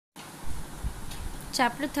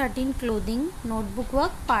Chapter 13 Clothing Notebook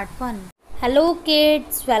Work Part 1. Hello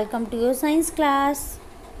kids, welcome to your science class.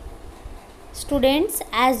 Students,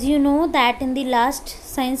 as you know that in the last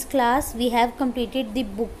science class we have completed the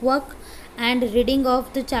book work and reading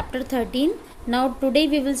of the chapter 13. Now today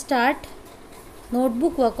we will start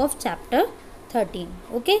notebook work of chapter 13.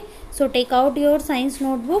 Okay, so take out your science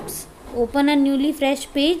notebooks, open a newly fresh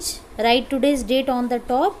page, write today's date on the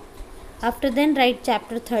top. After then write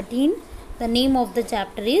chapter 13. The name of the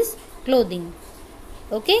chapter is clothing.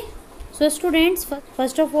 Okay, so students,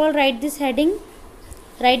 first of all write this heading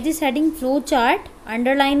flow chart,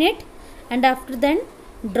 underline it, and after then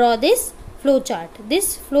draw this flow chart.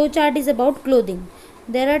 This flow chart is about clothing.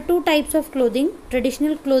 There are two types of clothing: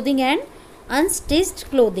 traditional clothing and unstitched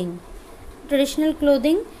clothing. Traditional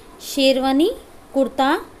clothing: sherwani,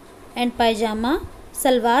 kurta and pajama,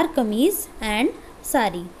 salwar kameez and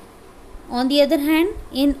sari. On the other hand,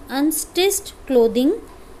 in unstitched clothing,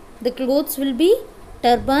 the clothes will be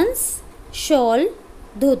turbans, shawl,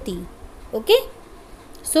 dhoti. Okay.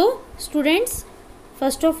 So students,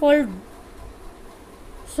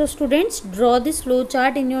 draw this flow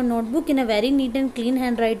chart in your notebook in a very neat and clean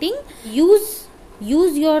handwriting. Use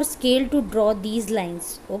your scale to draw these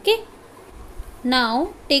lines. Okay.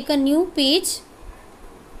 Now take a new page.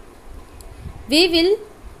 We will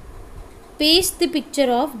paste the picture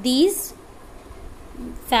of these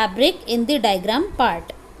fabric in the diagram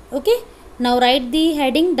part. Okay, now write the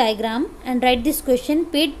heading diagram and write this question.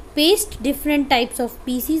 Paste different types of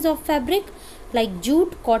pieces of fabric like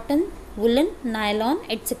jute, cotton, woolen, nylon,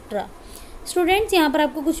 etc. Students, यहाँ पर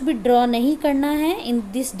आपको कुछ भी draw नहीं करना है. In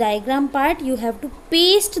this diagram part you have to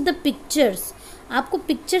paste the pictures. आपको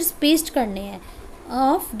pictures paste करने हैं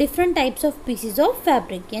of different types of pieces of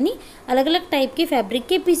fabric, यानी अलग अलग टाइप के फैब्रिक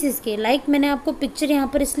के पीसेस के. लाइक मैंने आपको पिक्चर यहाँ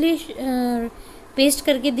पर इसलिए पेस्ट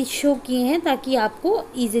करके शो किए हैं ताकि आपको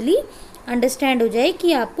इजीली अंडरस्टैंड हो जाए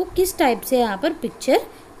कि आपको किस टाइप से यहाँ पर पिक्चर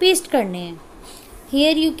पेस्ट करने हैं.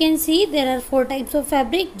 Here you can see there are 4 types of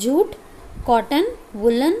fabric: jute, cotton,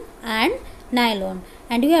 woollen and nylon.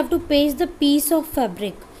 And you have to paste the piece of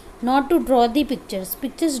fabric, not to draw the pictures.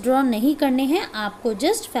 Pictures draw नहीं करने हैं, आपको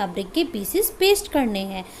just fabric के pieces paste करने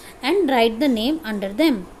हैं and right the name under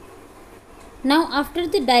them. Now after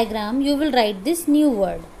the diagram you will write this new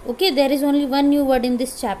word. Okay, there is only one new word in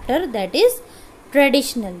this chapter, that is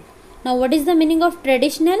traditional. Now what is the meaning of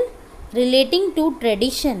traditional? Relating to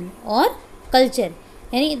tradition or culture,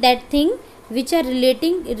 यानी that thing which are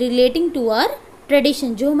relating to our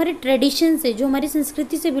tradition, जो हमारे tradition से, जो हमारी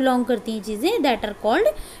संस्कृति से belong करती हैं चीज़ें, that are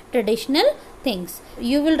called traditional things.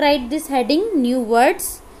 You will write this heading new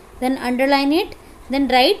words, then underline it, then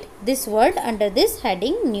write this word under this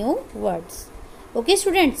heading new words. Okay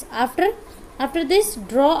students, after this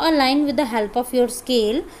draw a line with the help of your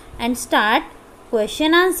scale and start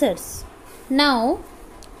question answers. Now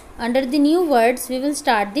under the new words we will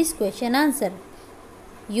start this question answer.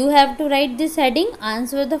 You have to write this heading,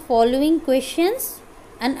 answer the following questions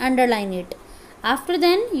and underline it. After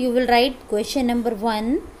then you will write question number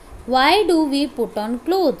 1, why do we put on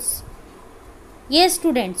clothes? Yes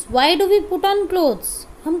students, why do we put on clothes?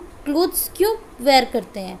 हम clothes क्यों wear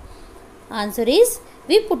करते हैं? Answer is,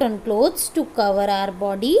 we put on clothes to cover our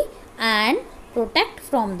body and protect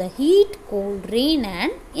from the heat, cold, rain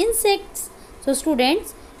and insects. So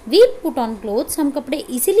students, we put on clothes, हम कपड़े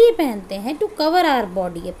इसीलिए पहनते हैं to cover our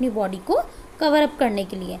body, अपनी body को cover up करने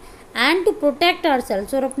के लिए, and to protect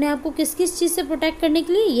ourselves, और अपने आप को किस किस चीज़ से protect करने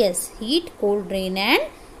के लिए? Yes, heat, cold, rain and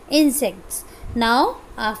insects. Now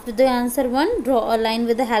after the answer 1, draw a line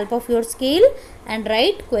with the help of your scale and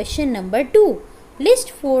write question number 2.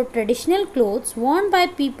 List 4 traditional clothes worn by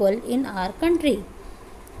people in our country.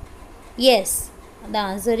 Yes, the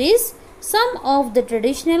answer is, some of the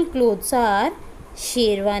traditional clothes are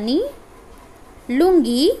sherwani,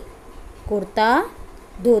 lungi, kurta,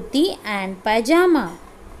 dhoti and pajama,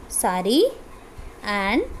 sari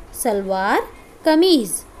and salwar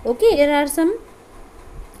kameez. Okay, here are some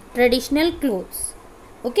traditional clothes.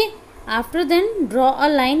 Okay, after then draw a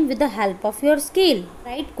line with the help of your scale.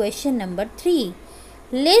 Write question number 3.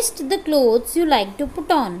 List the clothes you like to put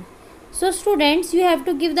on. So students, you have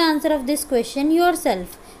to give the answer of this question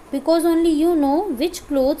yourself, because only you know which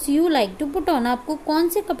clothes you like to put on. आपको कौन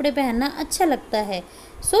से कपड़े पहनना अच्छा लगता है.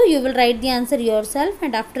 So you will write the answer yourself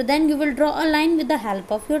and after then you will draw a line with the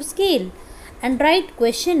help of your scale and write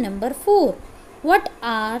question number 4. What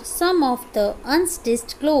are some of the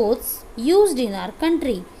unstitched clothes used in our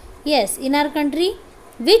country? Yes, in our country,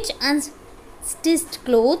 which unstitched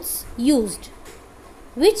clothes used?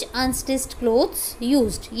 Which unstitched clothes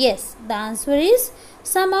used? Yes, the answer is,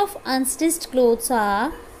 some of unstitched clothes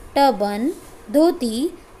are turban,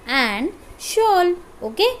 dhoti and shawl.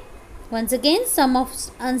 Okay. Once again, some of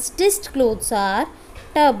unstitched clothes are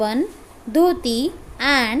turban, dhoti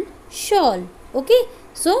and shawl. Okay.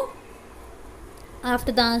 So,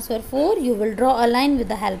 after the answer 4, you will draw a line with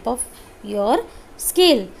the help of your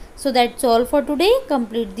scale. So, that's all for today.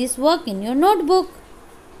 Complete this work in your notebook.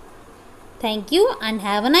 Thank you and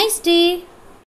have a nice day.